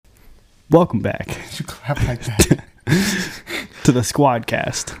Welcome back You clap like that. to the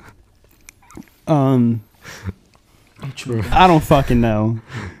Squadcast. I don't fucking know.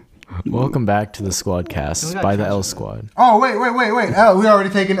 Welcome back to the Squadcast by the L Squad. Oh, wait. L, we already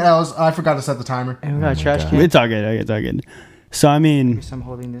taken L's. I forgot to set the timer. And we got a trash can. It's all good. It's all good. So, I mean... I'm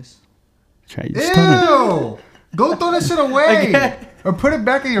holding this. Ew! Go throw that shit away. Or put it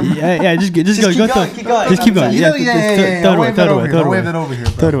back in your... Yeah, just go. Keep going. Just keep going. Yeah. Throw it away. Wave that over here,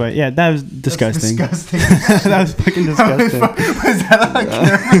 bro. Throw it away. Yeah, that was disgusting. That's disgusting. That was fucking disgusting. Was that on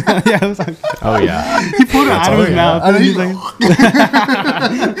camera? Yeah, it was like... Oh yeah. He pulled it out of his mouth. I know He's like...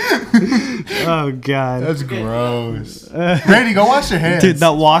 Oh, God. That's gross. Brady, go wash your hands. Dude, that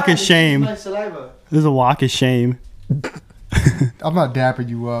walk of shame. My saliva. There's a walk of shame. I'm not dapping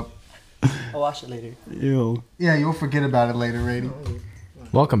you up. I'll wash it later. Ew. Yeah, you'll forget about it later, Brady.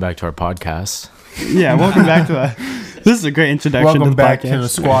 Welcome back to our podcast. Yeah, welcome back to a... This is a great introduction Welcome to the back podcast. to the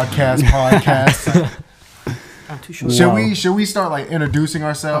Squadcast podcast. I'm too short. Should we start like introducing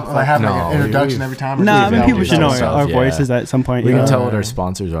ourselves? Like having like an No, introduction we- every time? Or Nah, I do we mean, people should know ourselves, our yeah. voices at some point. We you can know? tell what our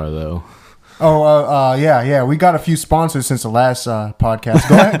sponsors are though. Yeah. We got a few sponsors since the last podcast.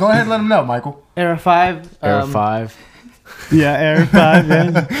 Go ahead and let them know, Michael. Era 5. Air 5. Yeah, Air 5,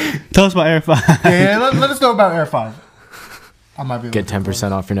 yeah. Tell us about Air 5. Yeah, let us know about Air 5. I might be able Get to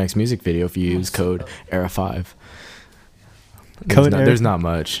 10% off your next music video if you use code ERA5. Code ERA- There's not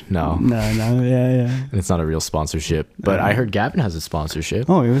much. No. No, yeah. And it's not a real sponsorship. But I heard Gavin has a sponsorship.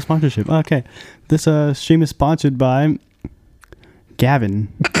 Oh, it was sponsorship. Okay. This stream is sponsored by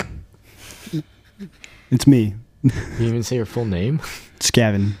Gavin. It's me. You didn't even say your full name? It's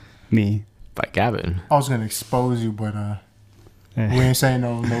Gavin. Me. By Gavin. I was gonna expose you, but we Eh, ain't saying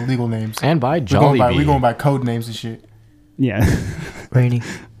no legal names. And by We're going Jollibee. by code names and shit. yeah. Rainy.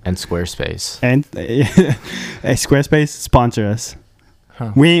 And Squarespace. And Squarespace, sponsor us.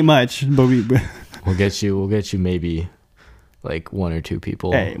 Huh. We ain't much, but we... We'll get you like one or two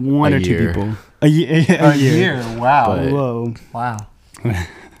people. Hey, one a or two year. people. A year. A year. Wow. But- Whoa. Wow.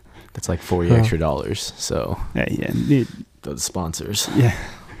 That's like $40 extra. So Hey, yeah. Dude, the sponsors. yeah.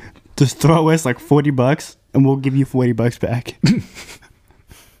 Just throw us like $40 and we'll give you $40 back.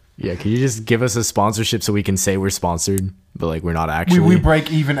 Yeah, can you just give us a sponsorship so we can say we're sponsored, but like we're not actually? We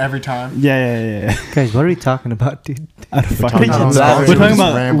break even every time. Yeah. Guys, what are we talking about, dude? I don't fucking talking know. about sponsors. We're talking Just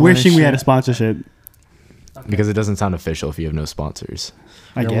about rambling wishing and we had a shit. sponsorship. Because it doesn't sound official if you have no sponsors.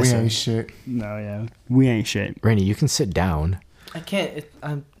 I Yeah, guess we so. ain't shit. No, yeah. We ain't shit. Rainy, you can sit down. I can't.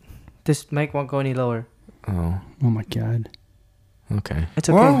 This mic won't go any lower. Oh, Oh my God. okay. It's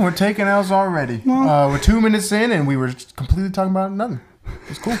okay. Well, we're taking L's already. We're 2 minutes in and we were completely talking about nothing.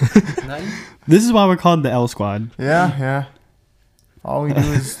 It's cool. This is why we're called the L Squad. Yeah. All we do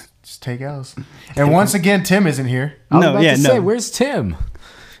is just take L's. And once again, Tim isn't here. I was No, about yeah, to no. say, where's Tim?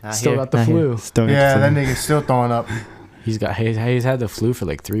 Not Still here, got the not here. flu. Still Yeah, that interesting. nigga's still throwing up. He's had the flu for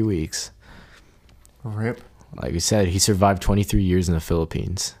like 3 weeks. Rip. Like we said, he survived 23 years in the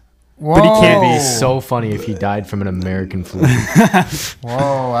Philippines. Whoa. But he It'd can't be so funny if he died from an American flu.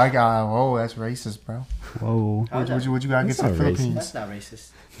 Whoa, that's racist, bro. Whoa. What you got against the not racist. Philippines? That's not racist.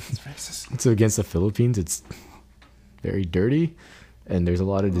 It's racist. It's against the Philippines. It's very dirty, and there's a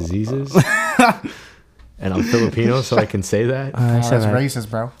lot of diseases. And I'm Filipino, so I can say that. I That's survived. racist,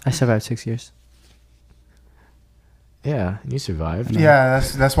 bro. I survived 6 years. Yeah, you survived. Yeah,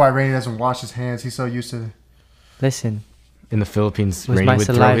 that's why Rainy doesn't wash his hands. He's so used to. Listen, In the Philippines, Was Rainy my would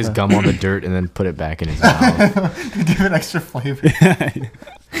throw his saliva. gum on the dirt and then put it back in his mouth. Give it extra flavor.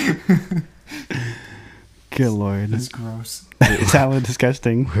 Good Lord. It's gross. It's hella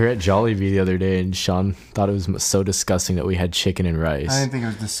disgusting. We were at Jollibee the other day, and Sean thought it was so disgusting that we had chicken and rice. I didn't think it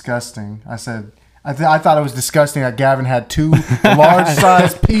was disgusting. I said. I thought it was disgusting that Gavin had 2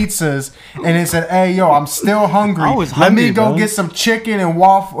 large-sized pizzas, and he said, "Hey, yo, I'm still hungry. I was Let me hungry, go bro. get some chicken and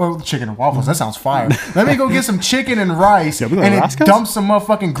waffles. That sounds fire. Let me go get some chicken and rice, Yeah, and we got it Roscoe's? dumps some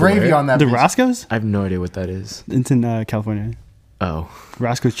motherfucking gravy Where? on that. The bitch. Roscoe's? I have no idea what that is. It's in California. Oh.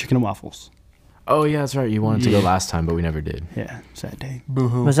 Roscoe's Chicken and Waffles. Oh, yeah, that's right. You wanted to go last time, but we never did. Yeah, sad day.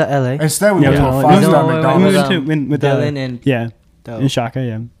 Boo-hoo. was that LA? Instead, we went to Yeah. a No, 5-star no, wait, McDonald's. We wait, went to with Dylan and yeah, Doe. in Shaka,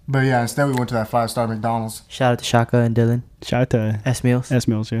 yeah. But yeah, instead we went to that 5-star McDonald's. Shout out to Shaka and Dylan. Shout out to S Meals. S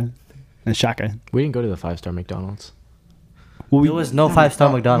Mills, yeah. And Shaka. We didn't go to the 5-star McDonald's. Well, There was no 5-star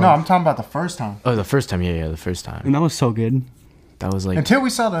McDonald's. No, I'm talking about the first time. Oh, the first time. Yeah, the first time. and that was so good. That was like, Until we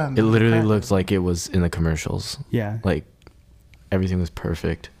saw the. it literally looked like it was in the commercials. Yeah. Like, everything was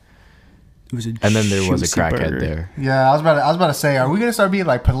perfect. It was a And then there was a juicy crackhead burger. there. Yeah, I was about to say, are we gonna start being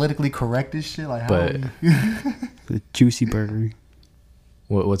like politically correct as shit? Like, how? But- are we- The juicy burger.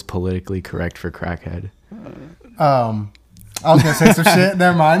 What's politically correct for crackhead? I was gonna say some shit.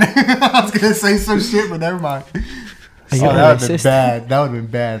 Never mind. I was gonna say some shit, but never mind. Are you Oh, that would have been racist? bad. That would have been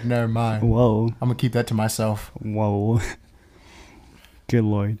bad. Never mind. Whoa. I'm gonna keep that to myself. Whoa. Good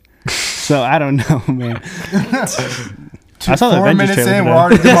lord. So I don't know, man. I saw the 4 Avengers minutes trailer in, today. we're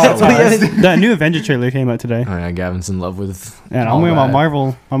already demonetized. The new Avenger trailer came out today. Oh yeah, Gavin's in love with. And all I'm wearing my that.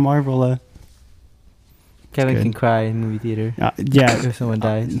 Marvel. My Marvel. Kevin Good. can cry in movie theater Yeah. if someone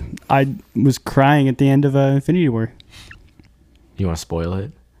dies. I was crying at the end of Infinity War. You want to spoil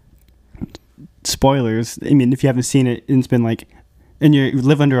it? Spoilers. I mean, if you haven't seen it, it's been like, and you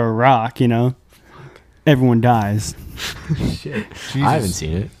live under a rock, you know, everyone dies. Shit. Jesus. I haven't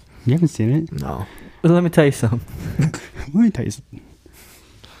seen it. You haven't seen it? No, Well, let me tell you something. Let me tell you something.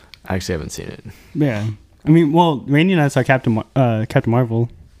 I actually haven't seen it. Yeah. I mean, well, Rainey and I saw Captain Marvel.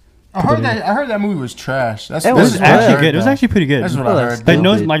 I heard that movie was trash. That's It It was was what I actually heard, good. It was though. actually pretty good. That's what Well, I that's heard. Like, though.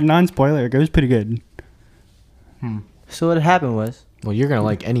 no, Stupid. like non-spoiler. It was pretty good. So what happened was Well, you're gonna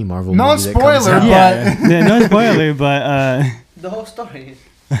like any Marvel movie that comes Non-spoiler, out. but- Yeah, no spoiler, but the whole story.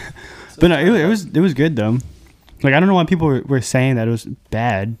 but no, it was good though. Like, I don't know why people were saying that it was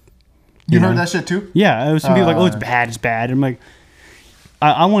bad. You heard know? that shit too? Yeah, it was some people like, oh, it's Uh, bad, it's bad. I'm like,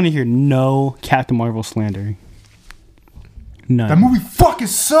 I want to hear no Captain Marvel slander. None. That movie fucking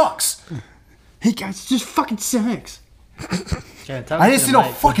sucks. Hey guys, it just fucking sucks. I didn't see no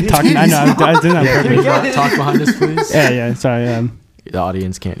fucking Talking, I know, titties. I was doing that. on Can purpose. you talk behind us, please? Yeah, sorry, The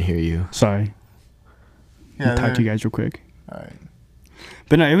audience can't hear you. sorry. Yeah, Talk to you guys real quick. All right.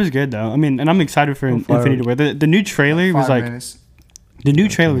 But no, it was good though. I mean, and I'm excited for How far- Infinity War. The new trailer was 5 like minutes. the new Yeah,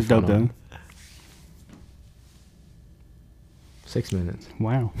 trailer turn was your dope phone though. on. 6 minutes.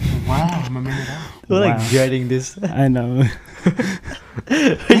 Wow, Wow, I'm a minute out. We're like Wow. dreading this. I know.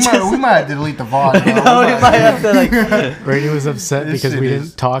 We might have to delete the VOD. bro. No, we might have to like. Rainey was upset This because shit we is-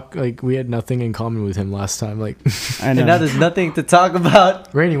 didn't talk. Like we had nothing in common with him last time. Like I And now know. there's nothing to talk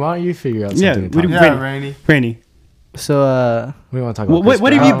about. Rainey, why don't you figure out Yeah, something? we to do- talk Yeah, about? Rainy. Rainy, So We want to talk about.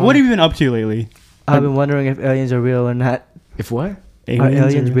 what have Chris you been up to lately? I've been wondering if aliens are real or not. If what? Are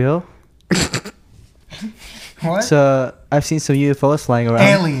aliens or- real? What? So I've seen some UFOs flying around.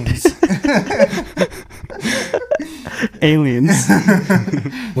 Aliens. Aliens.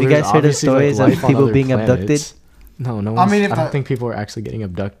 You guys heard of stories of people being abducted? No, no. I mean, I if don't the- think people are actually getting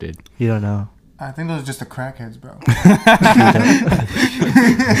abducted. You don't know. I think those are just the crackheads, bro.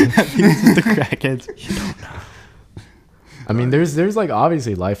 the crackheads. I mean, there's like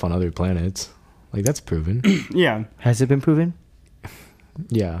obviously life on other planets. Like that's proven. Yeah. Has it been proven?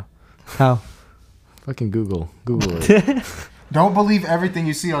 Yeah. How? Fucking Google it. Don't believe everything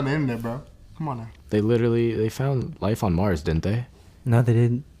you see on the internet, bro. Come on now. They found life on Mars, didn't they? No, they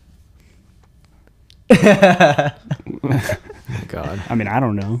didn't. Oh, God. I mean, I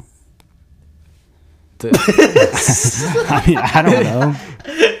don't know. The, I mean, I don't know.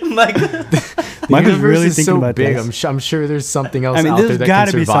 Mike. the Mike was universe really is thinking so about big. this. I'm sure there's something else I mean, out there's there that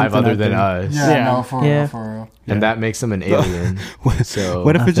gotta can be survive something other out than there. us. Yeah, Yeah. no, for Yeah. real, for real. And that makes them an alien. So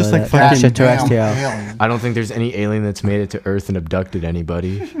What if I it's just feel like that. fucking? Extraterrestrial. Alien. I don't think there's any alien that's made it to Earth and abducted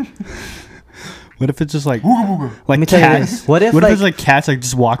anybody. What if it's just like Wooga wooga. like Let me tell you cats? this. What if, it's like- like cats like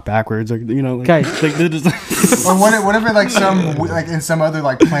just walk backwards, like you know, like, Guys. like they're just Or whatever, like like in some other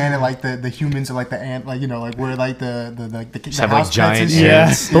like planet, like the humans are like the ant, like you know, like where like the Just have like house pets giant and shit. Yeah.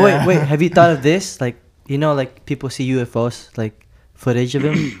 ants. But wait, have you thought of this? Like, you know, like people see UFOs, like footage of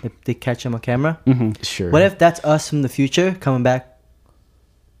them, if they catch them on camera. Sure. What if that's us from the future coming back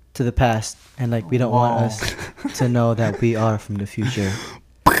to the past, and like we don't want Whoa. us to know that we are from the future?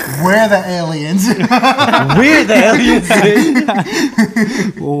 We're the aliens. We're the aliens.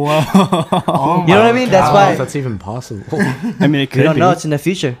 dude. whoa. Oh You know what I my mean? I That's don't know why if that's even possible. I mean, it could we don't be. know. It's in the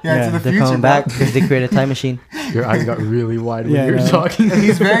future. Yeah, it's in the They're future. coming bro. back because they created a time machine. Your eyes got really wide when Yeah, you were I know. talking.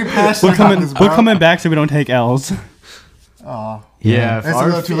 He's very passionate We're coming. about this, bro. We're coming back so we don't take L's. Aw. Yeah, if It's a our,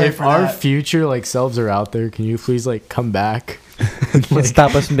 little too late if for our that. future like selves are out there, can you please like come back? Can't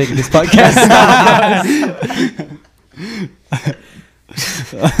stop us from making this podcast.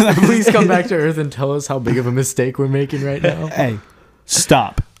 Please come back to Earth and tell us how big of a mistake we're making right now. Hey,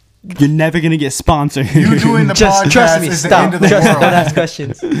 stop. You're never gonna get sponsored. You doing the Just podcast trust me. is the Stop. end of the Trust me. world. Don't ask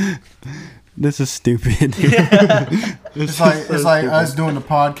questions. This is stupid. It's like us doing the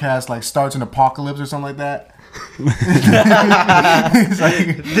podcast like starts an apocalypse or something like that. It's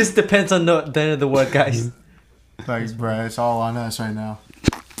like, This depends on the end of the world, guys. bruh, it's all on us right now.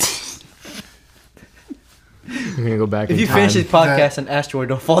 You're gonna go back If in you time. finish this podcast, an asteroid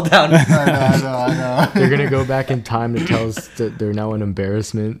don't fall down. I know. They're gonna go back in time to tell us that they're now an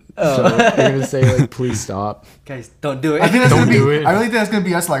embarrassment. Oh. So they're gonna say like, "Please stop." Guys, don't do it. I think that's Don't gonna be. do it. I really think that's gonna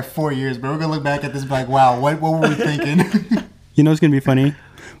be us like 4 years, but we're gonna look back at this and be like, wow, what were we thinking? You know what's gonna be funny?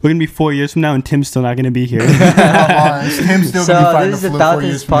 We're gonna be 4 years from now, and Tim's still not gonna be here. Tim's still So gonna be fighting this the is the flu 4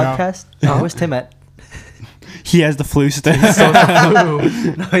 years thousandth from now. podcast. Oh, where's Tim at? He has the flu still. No,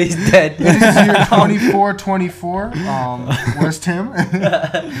 he's dead. This is year 2424. Where's Tim?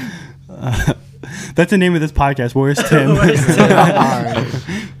 That's the name of this podcast. Where's Tim? Where's Tim? Alright.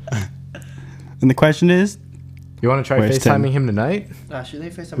 And the question is, You want to try Where's Tim? FaceTiming him tonight? Should they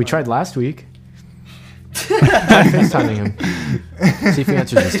FaceTime We tried last week. Try FaceTiming him. See if he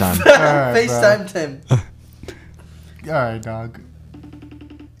answers this time. Alright, bro. FaceTime Tim. Alright, dog.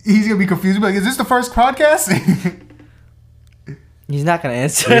 He's gonna be confused. He'll be like, is this the first podcast? He's not gonna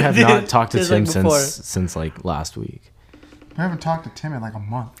answer. We have not talked to Just Tim like before. since like last week. I haven't talked to Tim in like a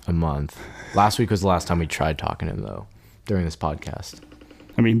month. A month. Last week was the last time we tried talking to him though, during this podcast.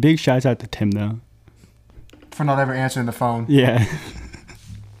 I mean, big shouts out to Tim though. For not ever answering the phone. Yeah.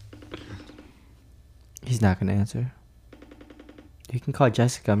 He's not gonna answer. You can call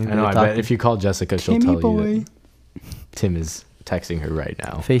Jessica. Maybe I know. they're I bet talking. if you call Jessica, she'll Timmy tell boy. you that Tim is texting her right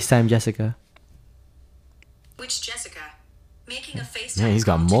now. FaceTime Jessica. Which Jessica? Making a FaceTime. Yeah, he's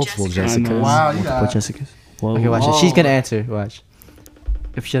got call to multiple Jessica. Jessicas. Wow, you Multiple got Jessicas. Whoa. Okay, watch it. Whoa. She's gonna answer. Watch.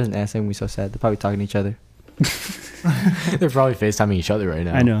 If she doesn't answer, I'm gonna be so sad. They're probably talking to each other. They're probably FaceTiming each other right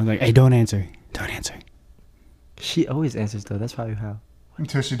now. I know. Like, hey, don't answer. Don't answer. She always answers though. That's probably how.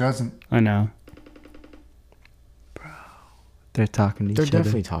 until she doesn't. I know. They're talking to They're each other.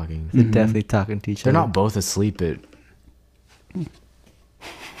 definitely talking. They're definitely talking to each They're other. not both asleep at.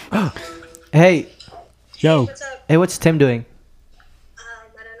 Hey, Yo. What's up? hey, what's Tim doing? I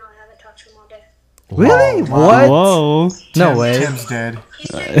don't know. I haven't talked to him all day. Really? wow. What? Whoa. No way. Tim's dead. He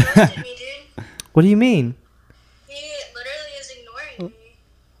straight ghosted me, dude. What do you mean? He literally is ignoring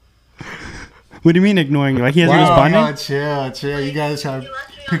me. What do you mean ignoring you? Like, he hasn't responded? Chill. You guys try He to left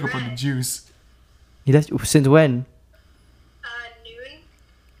me pick on up on the red. juice. You left since when? Noon.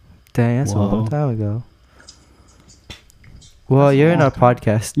 Dang, that's a Whoa. long time ago. Well, you're in our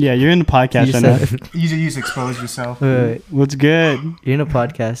podcast. Yeah, you're in the podcast You right now. said, You just expose yourself. wait, What's good? you're in a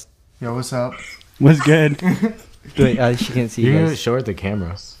podcast. Yo, what's up? What's good? Wait, she can't see You're you gonna guys. show her the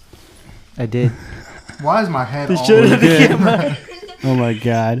camera. I did. Why is my head all Show her over the here? camera. Oh my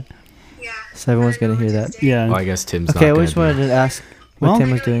god. Yeah. So everyone's gonna hear that. Well, Yeah. I guess Tim's Okay, I not just gonna wanted to ask what Well-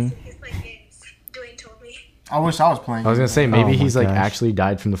 Tim was doing. He's playing games. Dwayne told me. I wish I was playing. I was gonna say maybe Oh my he's like gosh. actually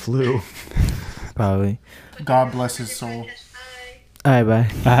died from the flu. Probably. God bless his soul. All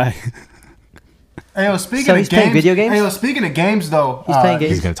right, bye. Hey, yo, speaking So of he's games, playing video games? Hey, yo, speaking of games though, He's playing He's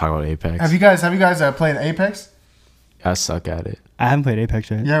games? gonna talk about Apex. Have you guys played Apex? I suck at it. I haven't played Apex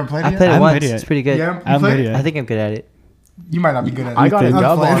yet. You haven't played it I yet? played I it haven't once. played it It's yet. pretty good. Yeah, I haven't played it yet. I think I'm good at it. You might not be good at it. I got a I've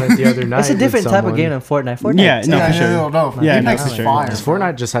dub played on it the other night. It's a different with type of someone. game than Fortnite. Fortnite. Yeah, no, for sure. No, Yeah, Apex no, is for sure. fire. Because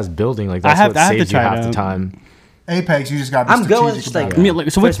Fortnite just has building. Like I that's have- what I have to saves you try it half the out. time. Apex, you just got to be I'm going strategic just about like- it. I mean,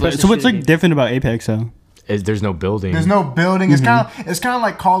 like, so what's First-person like shooting. different about Apex though? There's no building. There's no building. It's kind of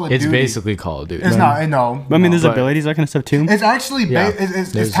like Call of It's Duty. basically Call of Duty. It's not. No. I mean, there's But- abilities, that kind of stuff too. It's actually Yeah,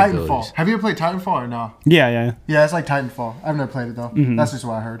 it's there's Titanfall. abilities. Have you ever played Titanfall or no? Yeah. Yeah, it's like Titanfall. I've never played it though. That's just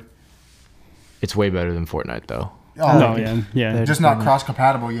what I heard. It's way better than Fortnite though. Oh, No, yeah. They're just not cross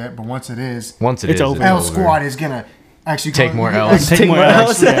compatible yet, but once it is, Once it It's is, over. L Squad is gonna actually Take go- more you- Ls. Take more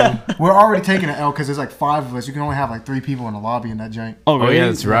L's. Yeah. We're already taking an L because there's like 5 of us. You can only have like 3 people in the lobby in that joint. Oh, Oh really? yeah,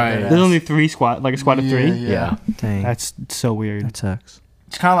 that's right. Yeah. There's only 3 squad, like a squad of 3. Yeah. Dang. That's so weird. That sucks.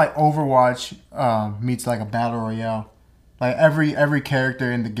 It's kind of like Overwatch meets like a battle royale. Like every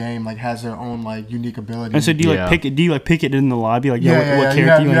character in the game like has their own like unique ability. And so do you Yeah. like pick it? Do you like pick it in the lobby? Like, yeah, what yeah.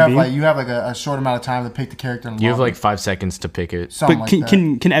 character you want to be? You have like a short amount of time to pick the character. In the You have lobby. like 5 seconds to pick it. something But like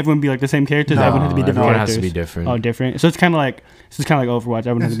can, that. can everyone be like the same characters? No, Everyone has to be different everyone characters. has to be different. Oh, different. So it's kind of like Overwatch.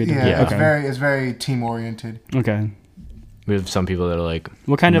 Everyone has to be different. Yeah, Yeah. it's very team oriented. Okay. We have some people that are like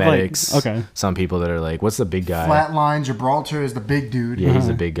What kind medics. of like? Okay. Some people that are like, what's the big guy? Flatline Gibraltar is the big dude. Yeah, he's Uh-huh.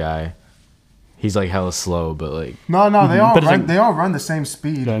 the big guy. He's like hella slow, but like, No, they all But it's run. like- They all run the same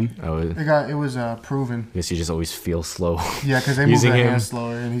speed. Okay. oh, It was proven. I guess you just always feel slow. Yeah, because they move Using their him. hands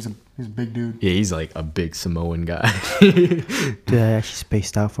slower, and he's a big dude. Yeah, he's like a big Samoan guy. Dude, I actually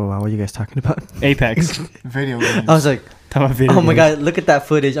spaced out for a while. What are you guys talking about? Apex. Video games. I was like, Talk about video Oh my games. god, look at that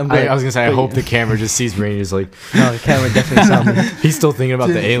footage. I'm I good. was gonna say, I hope the camera just sees Rainy just like No, the camera definitely saw me. he's still thinking about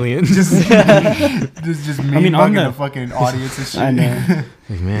the alien. just me mean, on bugging the- the fucking audience and shit. I know.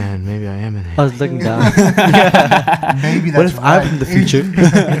 Like, man, maybe I am an alien. I was looking down. Maybe What that's if right. I'm in the future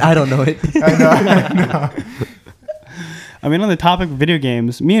and I don't know it? I know. I mean, on the topic of video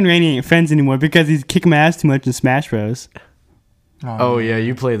games, me and Rainy ain't friends anymore because he's kicking my ass too much in Smash Bros. Oh yeah,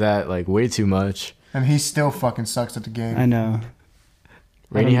 you play that like way too much. And he still fucking sucks at the game. I know.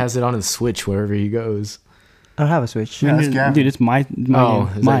 Rainy has it on his Switch wherever he goes. I don't have a Switch. Yeah, that's dude, Gavin. dude, it's my Oh,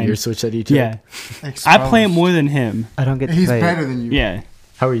 game. is Mine. that your Switch that you took? Yeah, I play it Exposed. more than him. I don't get to He's play better it. than you. Yeah,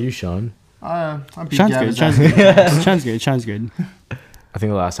 How are you, Sean? I beat Sean's Gavin's good. Sean's ass. good. Sean's good. Sean's good. I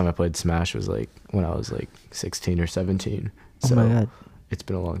think the last time I played Smash was like when I was like 16 or 17. So Oh my god. it's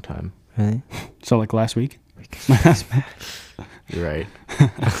been a long time. Really? So like last week. You're right.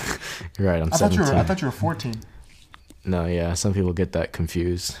 You're right. I'm I thought 17. you were 14. No, yeah. Some people get that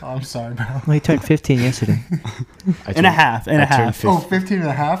confused. Oh, I'm sorry, bro. Well, he turned 15 yesterday. And a half. And a I turned half. fif- Oh, 15 and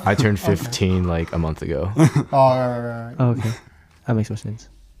a half? I turned 15 like a month ago. Oh, right. Oh, okay. That makes more sense.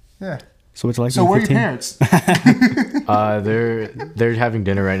 Yeah. So it's like So being where are your 15? parents? They're having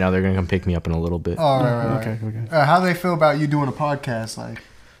dinner right now. They're gonna come pick me up in a little bit. Oh, right. Okay. Okay. How do they feel about you doing a podcast? Like,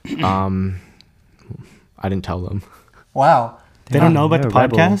 I didn't tell them. wow. They don't know about the You're a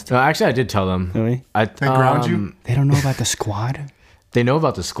rebel. podcast. No, actually, I did tell them. Really? They ground you? They don't know about the squad. They know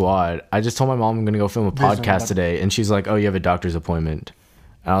about the squad. I just told my mom I'm gonna go film a They don't know podcast about- today, and she's like, "Oh, you have a doctor's appointment."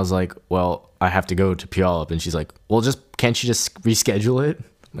 And I was like, "Well, I have to go to Puyallup," and she's like, "Well, can't you just reschedule it?"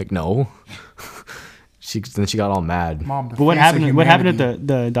 I'm like, no. Then she got all mad. Mom, the But what face of happened? What happened at humanity.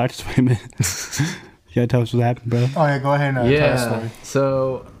 the doctor's appointment? You gotta tell us what happened, bro. Oh, yeah, go ahead and tell the story.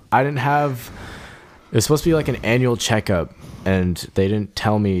 So I didn't have. It was supposed to be like an annual checkup, and they didn't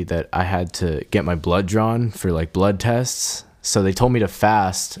tell me that I had to get my blood drawn for like blood tests. So they told me to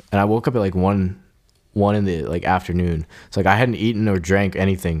fast, and I woke up at like one in the like afternoon. So like I hadn't eaten or drank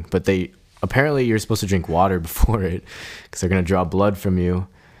anything, but apparently you're supposed to drink water before it because they're gonna draw blood from you.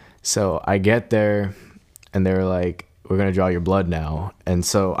 So I get there, and they're like, "We're gonna draw your blood now." And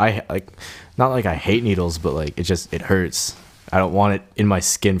so I like, not like I hate needles, but like it hurts. I don't want it in my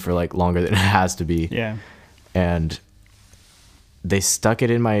skin for like longer than it has to be. Yeah. And they stuck it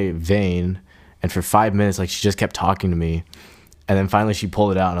in my vein, and for 5 minutes, like she just kept talking to me. And then finally she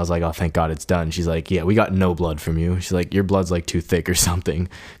pulled it out, and I was like, "Oh, thank God it's done." She's like, "Yeah, we got no blood from you." She's like, "Your blood's like too thick or something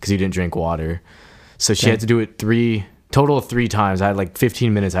because you didn't drink water." So she had to do it total of 3 times. I had like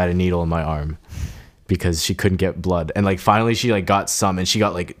 15 minutes. I had a needle in my arm because she couldn't get blood. And like finally she like got some, and she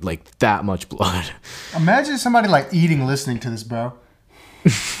got like that much blood. Imagine somebody like eating listening to this, bro.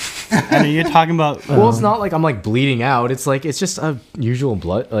 I mean, you're talking about. Well, it's not like I'm like bleeding out. It's like it's just a usual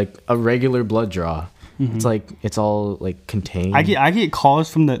blood, like a regular blood draw. It's like it's all like contained. I get calls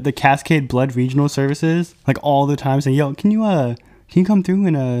from the Cascade Blood Regional Services like all the time saying, "Yo, can you come through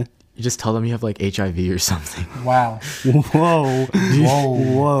and You just tell them you have like HIV or something. Wow. whoa,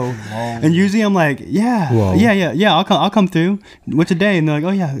 whoa." And usually I'm like, "Yeah, Whoa. yeah, I'll come through. What's the day?" And they're like,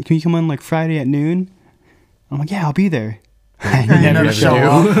 "Oh yeah, can you come on like Friday at noon?" I'm like, "Yeah, I'll be there." I never show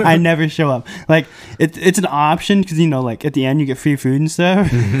up. I never show up. Like it's an option because like at the end you get free food and stuff.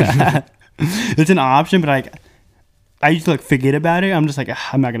 It's an option, but like I used to like forget about it. I'm just like,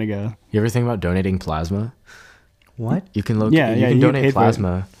 I'm not gonna go. You ever think about donating plasma? What? You can look. Yeah, you yeah, can you get donate paid for it.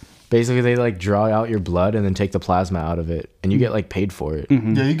 plasma. Basically, they like draw out your blood and then take the plasma out of it, and you get like paid for it.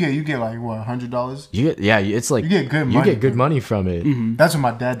 Yeah, you get like what, $100? You get it's like You get good You money get good for it. money from it. That's what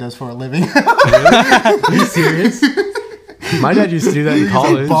my dad does for a living. Are you serious? My dad used to do that in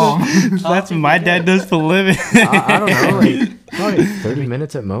college. Bomb. That's what my dad does for a living. I don't know, like probably 30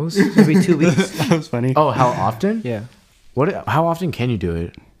 minutes at most. Every 2 weeks? That was funny. Oh, how often? Yeah. How often can you do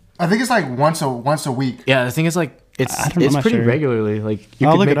it? I think it's like once a week. Yeah, the thing is like I don't know, I'm it's not pretty sure. regularly. Like you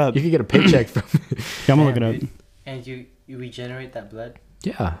I'll could look it make- up. You could get a paycheck from it. Yeah, I'm gonna look it up. And you regenerate that blood?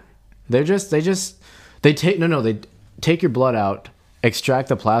 Yeah, they take your blood out, extract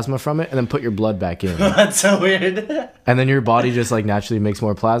the plasma from it, and then put your blood back in, That's so weird. and then your body just like naturally makes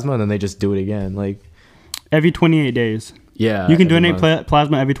more plasma, and then they just do it again. Like Every 28 days. yeah, You can every donate month.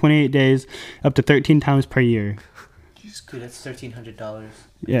 plasma every 28 days, up to 13 times per year. Dude, that's $1,300.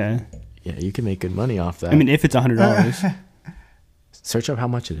 Yeah. Yeah, you can make good money off that. I mean, if it's $100. search up how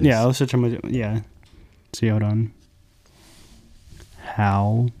much it is. Yeah, I'll search how much. Yeah. See, hold on.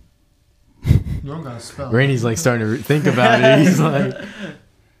 How? You don't gotta spell. Rainey's like starting to think about it. He's like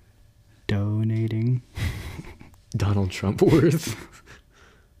Donating. Donald Trump worth.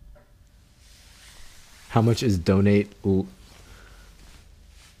 How much is donate?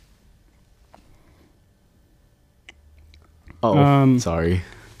 Oh, sorry.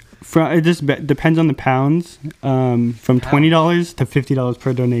 It just depends on the pounds. From $20 to $50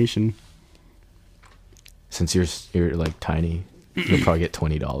 per donation. Since you're like tiny, you'll probably get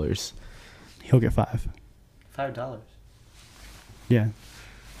 $20. He'll get $5. $5. Yeah.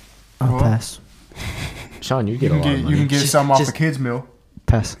 I'll Well, pass. Sean, you You get a can lot of get money. you can get Just- some off the just- kids meal.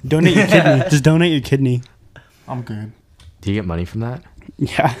 Pass. Donate your kidney. Just donate your kidney. I'm good. Do you get money from that?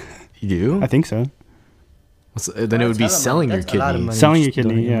 Yeah, You do? I think so. Then it would be That's a lot of selling money. your That's a lot of kidney. money. Selling your Just kidney,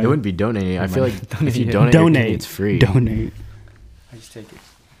 donating. yeah. It wouldn't be donating. I feel like if you Yeah. donate, your Donate. kidney, it's free. Donate. I just take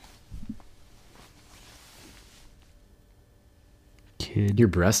it. Kid. Your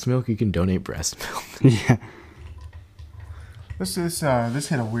breast milk, you can donate breast milk. Yeah. This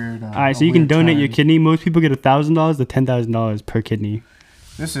hit a weird. All right, so you can donate your kidney. Most people get $1,000 to $10,000 per kidney.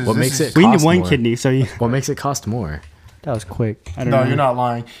 This is What this makes is- it We need cost one more? kidney, so you. What makes it cost more? That was quick. I don't No, know. you're not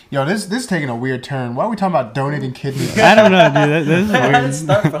lying. Yo, this is taking a weird turn. Why are we talking about donating kidneys? I don't know, dude. This is Where did it weird.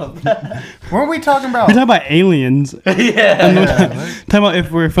 start from? What are we talking about? We're talking about aliens. yeah. Yeah, Talking about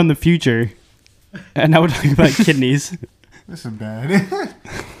if we're from the future. And now we're talking about kidneys. this is bad.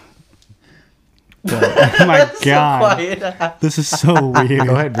 Oh my god. Quiet. This is so weird.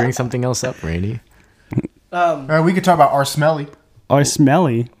 Go ahead, bring something else up, Randy. We could talk about our smelly. Or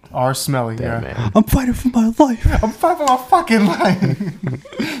smelly. Our smelly. Damn, Yeah. man. I'm fighting for my life. I'm fighting my fucking life.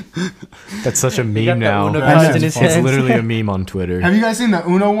 That's such a got meme the now. Uno cards in It's his hands. literally a meme on Twitter. Have you guys seen the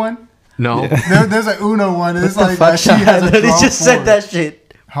Uno one? No. There's an Uno one. And it's What the like fuck, she Sean? has a He draw just said forward. that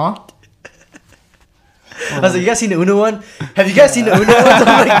shit. Huh? I was like, you guys seen the Uno one? Have you guys seen the Uno one?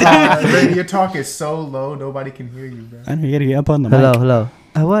 I'm like, dude. Randy, your talk is so low, nobody can hear you, bro. I know you gotta get up on the Hello, mic. hello.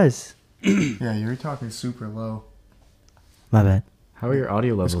 I was. Yeah, you're talking super low. My bad. How are your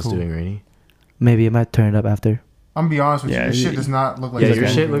audio levels cool. doing, Randy? Maybe I might turn it up after. I'm gonna be honest with Yeah, you. Your you- shit does not look like Yeah, it's your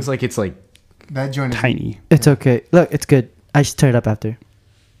that shit good. looks like it's like that joint. Is, Tiny. It's okay. Look, it's good. I just turn it up after.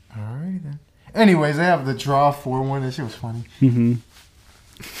 Alright then. Anyways, they have the draw for one. That shit was funny. Mm-hmm.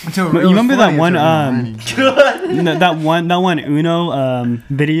 Until it But you was remember that funny one, until it was Randy. that one Uno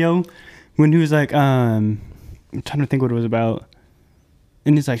video when he was like I'm trying to think what it was about,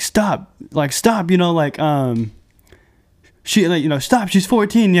 and he's like stop, you know, like she like, you know, stop, she's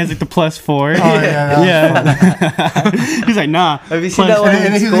 14. He has like the +4. Oh yeah. That was Yeah. He's like nah. Have you seen plus- that one? And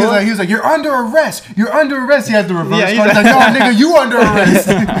in he school? was like, you're under arrest. You're under arrest. He has the reverse Yeah, he's card. He's like, no, nigga, you under arrest.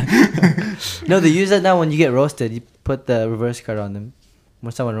 No, they use that now when you get roasted. You put the reverse card on them.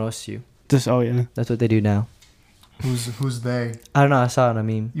 When someone roasts you. Just oh yeah. That's what they do now. Who's they? I don't know. I saw it on a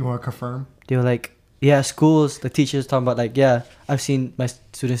meme. You want to confirm? They were like, yeah, schools, the teachers talking about like, yeah, I've seen my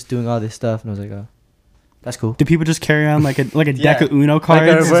students doing all this stuff. And I was like, oh, that's cool. Do people just carry on like a deck Yeah. of Uno Like a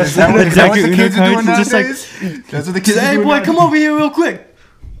cards? reverse- Is that what, A is that deck what of the Uno kids are doing cards, just like, nowadays? That's what the kids are hey doing boy, nowadays? come over here real quick.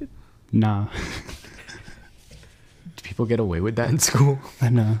 Nah, do people get away with that in school? I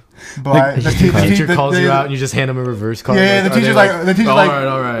know. But the Teacher calls you out and you just hand them a reverse card. Yeah, the are they teacher's like- the teacher's all like- right,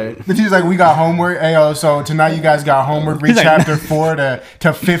 all right. The teacher's like, we got homework. Hey, yo, so tonight you guys got homework. Read He's like- chapter 4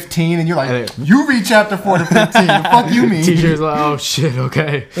 to 15. And you're like, And you read chapter 4 to 15. The fuck you mean? Teacher's like, oh shit,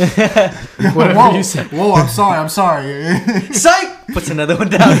 okay. Whatever Whoa, you say. whoa, I'm sorry. Psych! Puts another one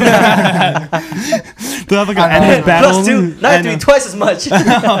down. They'll have like I an know. endless battle. +2. Now I have to I do know. twice as much.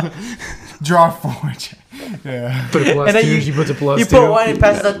 Draw 4. Yeah. Put a plus And then two, you- she puts a plus you two. put one and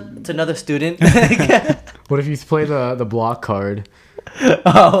pass that to another student. What if you play the block card?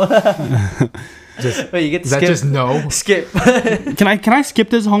 Oh. Just, Wait, you get to is that skip. just no? Skip. Can I skip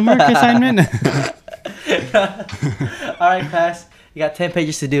this homework assignment? All right, pass. You got 10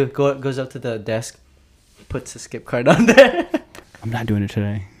 pages to do. Goes up to the desk, puts a skip card on there. I'm not doing it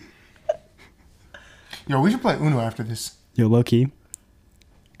today. Yo, we should play Uno after this. Yo, low key.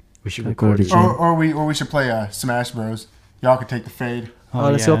 We should Like record what it. did you- Or we should play Smash Bros. Y'all can take the fade. Oh,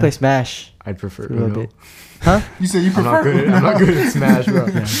 let's go play Smash. I'd prefer A little Uno. bit. Huh? You said you I'm not prefer good. Uno. I'm not good at Smash, bro.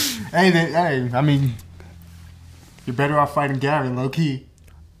 Hey, I mean, you're better off fighting Gavin, low key.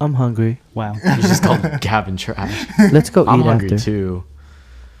 I'm hungry. Wow. You just called Gavin trash. Let's go I'm eat hungry after. too.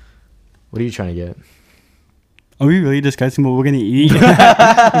 What are you trying to get? Are we really discussing what we're gonna eat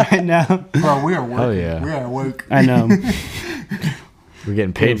right now? Bro, we are working. Hell yeah. We are at work. I know. We're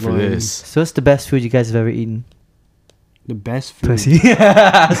getting paid for Lord. this. So what's the best food you guys have ever eaten? The best food. Pussy.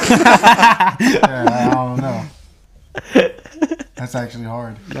 Yeah, I don't know. That's actually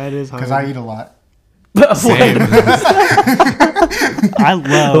hard. That is hard. Because I eat a lot. Same. I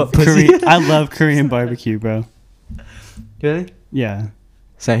love What, pussy? I love Korean barbecue, bro. Really? Yeah.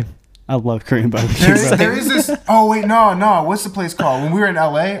 Same. I love Korean barbecue, bro. There is this. Oh wait, no. What's the place called? When we were in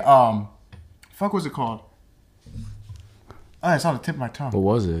LA, fuck, what's it called? Oh, it's on the tip of my tongue. What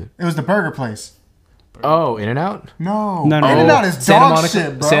was it? It was the burger place. Oh, In-N-Out? No, No, no, In and no. Out is dog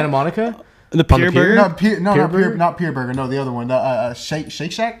shit, bro. Santa Monica? The On the Pure pier? Burger? Not Pure Burger. No, the other one. The Shake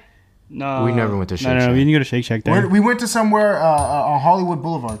Shack. No. We never went to Shake No, Shack. we didn't go to Shake Shack there. We went to somewhere on Hollywood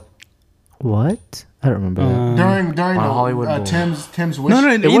Boulevard What? I don't remember that. during On Hollywood Boulevard. Tim's wish. No, no,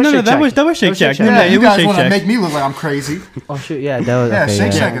 was no, no, Shake that was Shack. Shake Shack. Shack. No, Yeah, it you was guys Shake want to Shack. make me look like I'm crazy. Oh shoot, yeah, that was Yeah, okay.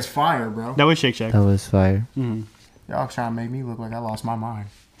 Shake yeah. Shack is fire, bro. That was Shake Shack. That was fire. Y'all trying to make me look like I lost my mind.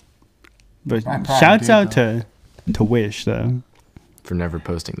 But I probably shouts did, out to Wish though. For never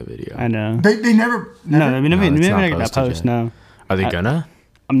posting the video. I know. They never. No, we never No, it's not got that posted post. yet. No, Are they gonna?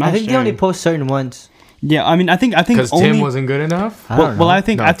 I'm not I think sure. they only post certain ones. Yeah, I mean, I think Because only. Tim wasn't good enough? I don't know. Well, I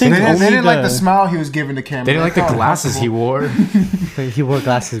think No, I think They only didn't like the smile he was giving the camera. They didn't like the felt glasses he uncomfortable. wore. He wore They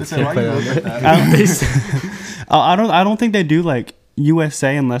glasses. said, "Why you look like that?" I don't think they do like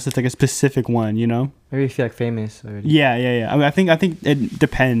USA unless it's like a specific one. You know. Maybe if you're like famous already. Yeah. I mean, I think it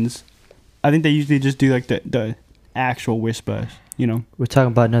depends. I think they usually just do like the actual Wish bus. You know. We're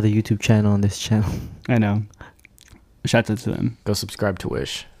talking about another YouTube channel on this channel. I know. Shout out to them. Go subscribe to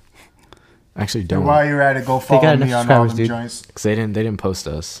Wish. Actually, And don't. while you're at it, go got follow enough me on all subscribers, them dude. joints. Because they didn't post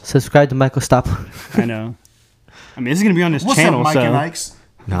us. Subscribe to Michael Stop. I know. I mean, this is gonna be on this What's channel, up, Mike so and Ikes?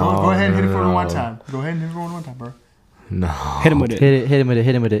 No. Go ahead and hit it for the no. one time. Go ahead and hit it for the one time, bro. No. hit him with it. Hit him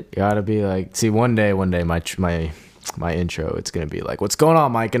with it. Gotta be like, see, one day, my intro, it's gonna be like, what's going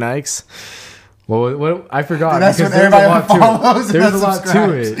on, Mike and Ikes? What I forgot. Dude, that's because what there's a everybody lot follows to it. and There's a lot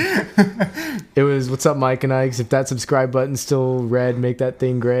subscribes. to it. It was, what's up, Mike and Ikes? If that subscribe button's still red, make that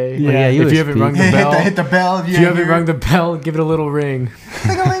thing gray. Yeah, yeah, you if you haven't rung the bell, Hit the bell. if you haven't rung the bell, give it a little ring.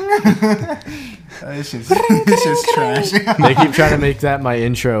 This shit's trash. They keep trying to make that my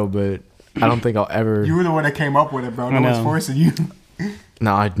intro, but I don't think I'll ever. You were the one that came up with it, bro. No I one's know. forcing you.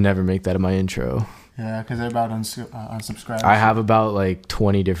 No, I'd never make that in my intro. Yeah, because they're about unsubscribed. I have about like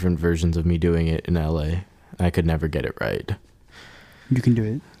 20 different versions of me doing it in LA. I could never get it right. You can do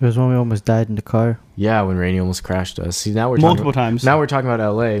it There was one we almost died in the car. Yeah, when Rainey almost crashed us. See, now we're multiple talking, times. Now we're talking about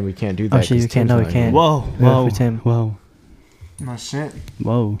LA, and we can't do that. Oh, shit, 'cause you can't. Tim's No, we not can't. here. Whoa, Yeah, whoa, for Tim. whoa, No shit.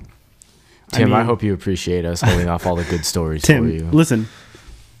 whoa. Tim, I mean- hope you appreciate us holding off all the good stories for Tim, you. listen.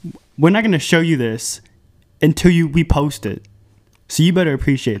 We're not gonna show you this until we post it. So you better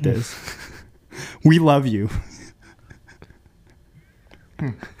appreciate this. We love you.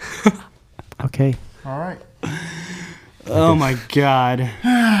 Okay. All right. Oh my God.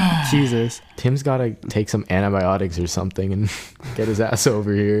 Jesus. Tim's got to take some antibiotics or something and get his ass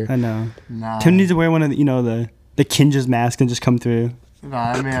over here. I know. Nah. Tim needs to wear one of the Kinja's mask and just come through.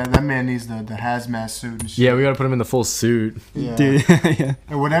 Nah, that man needs the hazmat suit and shit. Yeah, we got to put him in the full suit. Yeah. Dude. Yeah.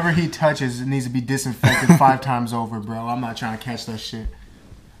 And whatever he touches, it needs to be disinfected 5 times over, bro. I'm not trying to catch that shit.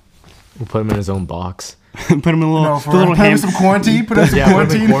 We'll put him in his own box. Put him in a little, No, the for little put him in some quarantine. Put him in some Yeah,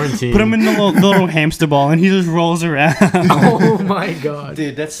 put him in quarantine. quarantine. Put him in the little hamster ball and he just rolls around. Oh my God.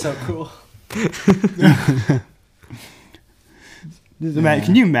 Dude, that's so cool.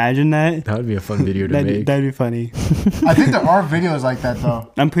 Can you imagine that? That would be a fun video to make. That'd be funny. I think there are videos like that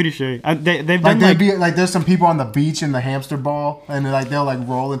though. I'm pretty sure. They've Like done there'd be like there's some people on the beach in the hamster ball and they'll like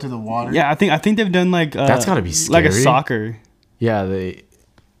roll into the water. yeah. I think they've done like That's gotta be like a scary. soccer. Yeah, they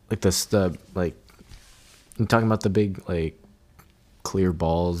like the like I'm talking about the big like clear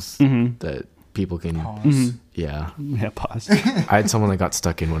balls Mhm. that people can. Pause. Yeah, Yeah. Pause. I had someone that got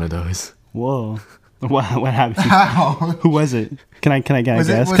stuck in one of those. Whoa. What happened? How? Who was it? Can I Was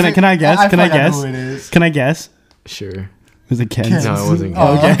it- guess? was Can I it- can I guess? Can I forgot guess? Who it is. Can I guess? Sure. Was it Ken? Ken. No, it wasn't.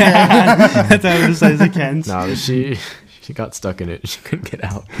 Oh, okay. That's how I was saying. Is it Ken's? No, but she got stuck in it. She couldn't get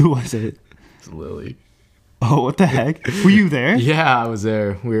out. Who was it? It was Lily. Oh, what the heck? Were you there? Yeah, I was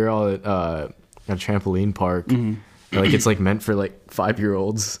there. We were all at a trampoline park. Mm-hmm. And, like it's like meant for like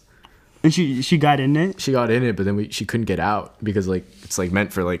 5-year-olds. And she got in it. She got in it, but then she couldn't get out because like it's like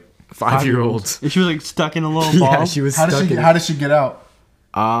meant for like 5-year-olds. And she was like stuck in a little ball. Yeah, she was How stuck did she in it. how did she get out?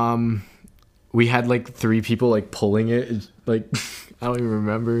 We had like 3 people like pulling it. Like I don't even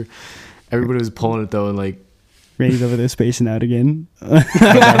remember. Everybody was pulling it though, and like Ray's over there spacing out again. Hey,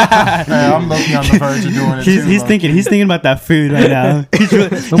 I'm low-key on the verge of doing it too. He's bro. thinking about that food right now.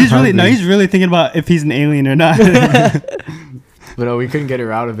 He's really thinking about if he's an alien or not. but no, we couldn't get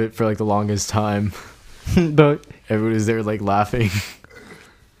her out of it for like the longest time. But Everybody was there like laughing.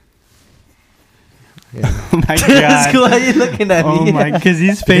 Yeah. Oh my that's cool. God. How you looking at Oh me? my, because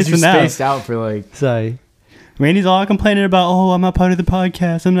he's Because you spacing out. spaced out for like Sorry. Randy's all complaining about, oh, I'm not part of the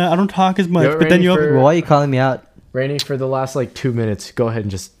podcast. I don't talk as much. Yo, But then Randy, you for- Well, why are you calling me out? Rainy for the last like 2 minutes. Go ahead and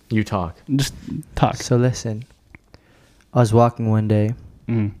just you talk. just talk. So listen. I was walking one day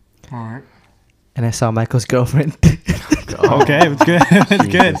Mm. All right. and I saw Michael's girlfriend. Okay, it's good. It's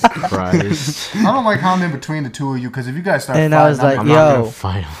good. Jesus Christ. I don't like how I'm in between the two of you because if you guys start And fighting, I was like, I'm not gonna Yo.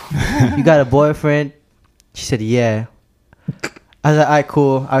 fight him. You got a boyfriend? She said, yeah. I was like, alright,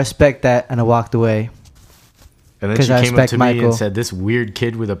 cool. I respect that. And I walked away. And then 'Cause she I came up respect to me Michael. and said, "This weird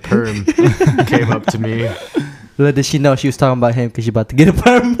kid with a perm came up to me." Little did she know she was talking about him because she about to get a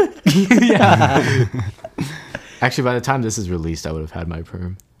perm. Yeah. Actually, by the time this is released, I would have had my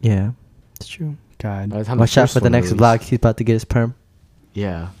perm. Yeah, it's true. God. By the time Watch out first for the one next released. vlog. He's about to get his perm.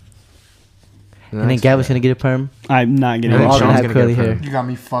 Yeah. And then Gab was going to get a perm. I'm not getting And We're then all it. gonna Sean's have gonna curly get a hair. perm. you got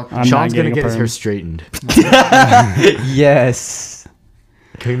me fucked. I'm not Sean's gonna getting a get his hair perm. straightened. Yes.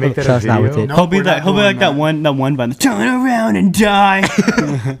 Can we make that Sean's a not video? with it. No, He'll be we're not like, doing that one button. Turn around and die.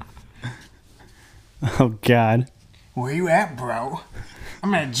 Oh God. Where you at, bro?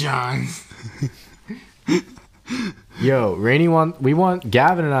 I'm at John's. Yo,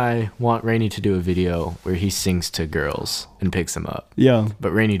 Gavin and I want Rainey to do a video where he sings to girls and picks them up, Yo.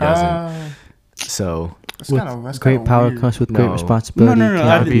 but Rainey doesn't. So That's Great kinda power weird. comes with No. great No, responsibility. no, no. Can't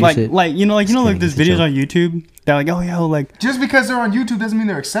I'd abuse Like, it. like you know, Just like kidding, there's it's a videos joke. on YouTube. They're like, oh, yo, like. Just because they're on YouTube doesn't mean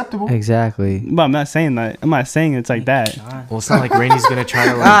they're acceptable. Exactly. But I'm not saying that. I'm not saying it's like that. well, it's not like Rainey's gonna try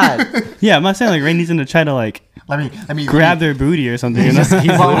to like. God. Yeah, I'm not saying like Randy's gonna try to like Let me grab their booty or something. You know? He's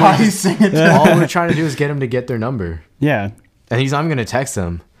While literally, he's singing. all we're trying to do is get him to get their number, Yeah. and he's not even gonna text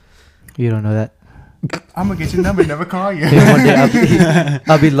them. You don't know that. I'm gonna get your number, never call you. Maybe one day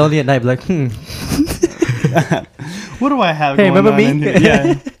I'll be lonely at night, be like, What do I have? Hey, going remember on me? in here?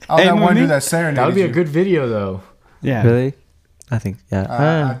 Yeah. Oh, Hey, that remember one me? dude that serenaded That would be a you. good video though. Yeah. really? I think,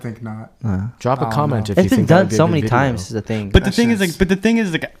 yeah. I think not. Drop a Oh, comment no. if you It's been think that would done be a so good many video. times, is the thing. But the That thing is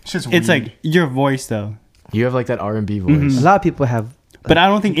shit's- like, Shit's it's weird. like your voice though. You have like that R&B voice Mhm. a lot of people have. But I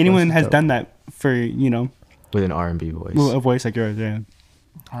don't think anyone voice has dope. done that for with an R&B voice. a voice like yours. Yeah.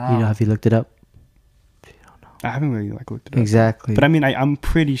 Wow. You know, have you looked it up? I haven't really like looked it up. Exactly. But I mean, I'm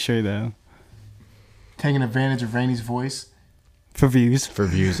pretty sure though Taking advantage of Rainey's voice. for views. For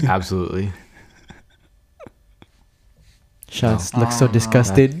views, absolutely. Sean Oh, looks so no.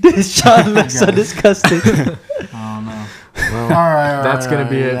 disgusted. Sean looks so guys. disgusted. I don't know. Well, All right, that's gonna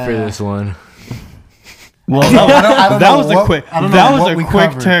be it yeah, for yeah. this one. Well, I don't that know was a what- quick. I don't know That was what a we quick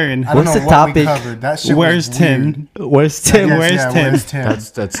covered. turn. I don't What's know the what we topic? covered. That shit Where's was Tim? Where's weird. Tim? Yes, Where's yeah, Tim? Where's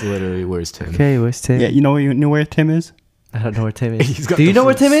Tim? That's literally where's Tim. Okay, where's Tim? Yeah, you know where Tim is? I don't know where Tim is. He's got Do you the know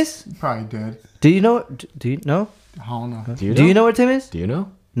where Tim fruits. is? Probably dead. Do you know? Do you know? I don't know. Do you know? Do you know where Tim is? Do you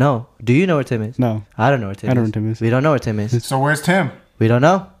know? No. Do you know where Tim is? No, I don't know where Tim I is. don't know where Tim is. We don't know where Tim is. So where's Tim? We don't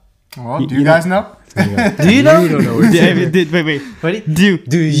know. Well, do You you guys know? Do you know? don't know where Yeah, wait. Ready? Do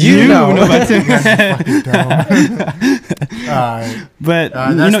you know? about Tim? Fucking dumb. Alright. But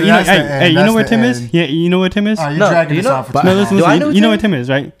That's you know, the end. hey, you know That's where the Tim is? end. Yeah, you know where Tim is? You're No, dragging do you this know- on for but- too No, long. listen, Do I listen. know You know Tim? where Tim is,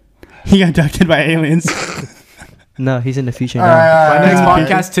 right? He got abducted by aliens. No, he's in the future All now. right, By next all right.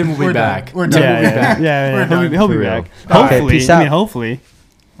 podcast, Tim will be We're done. back. We're done. Yeah. We're He'll be done. back. For real. Hopefully, peace I mean, out. hopefully.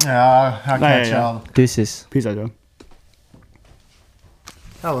 Yeah, I'll catch yeah. y'all. Deuces. Peace out, Joe.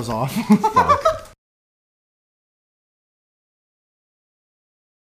 That was off.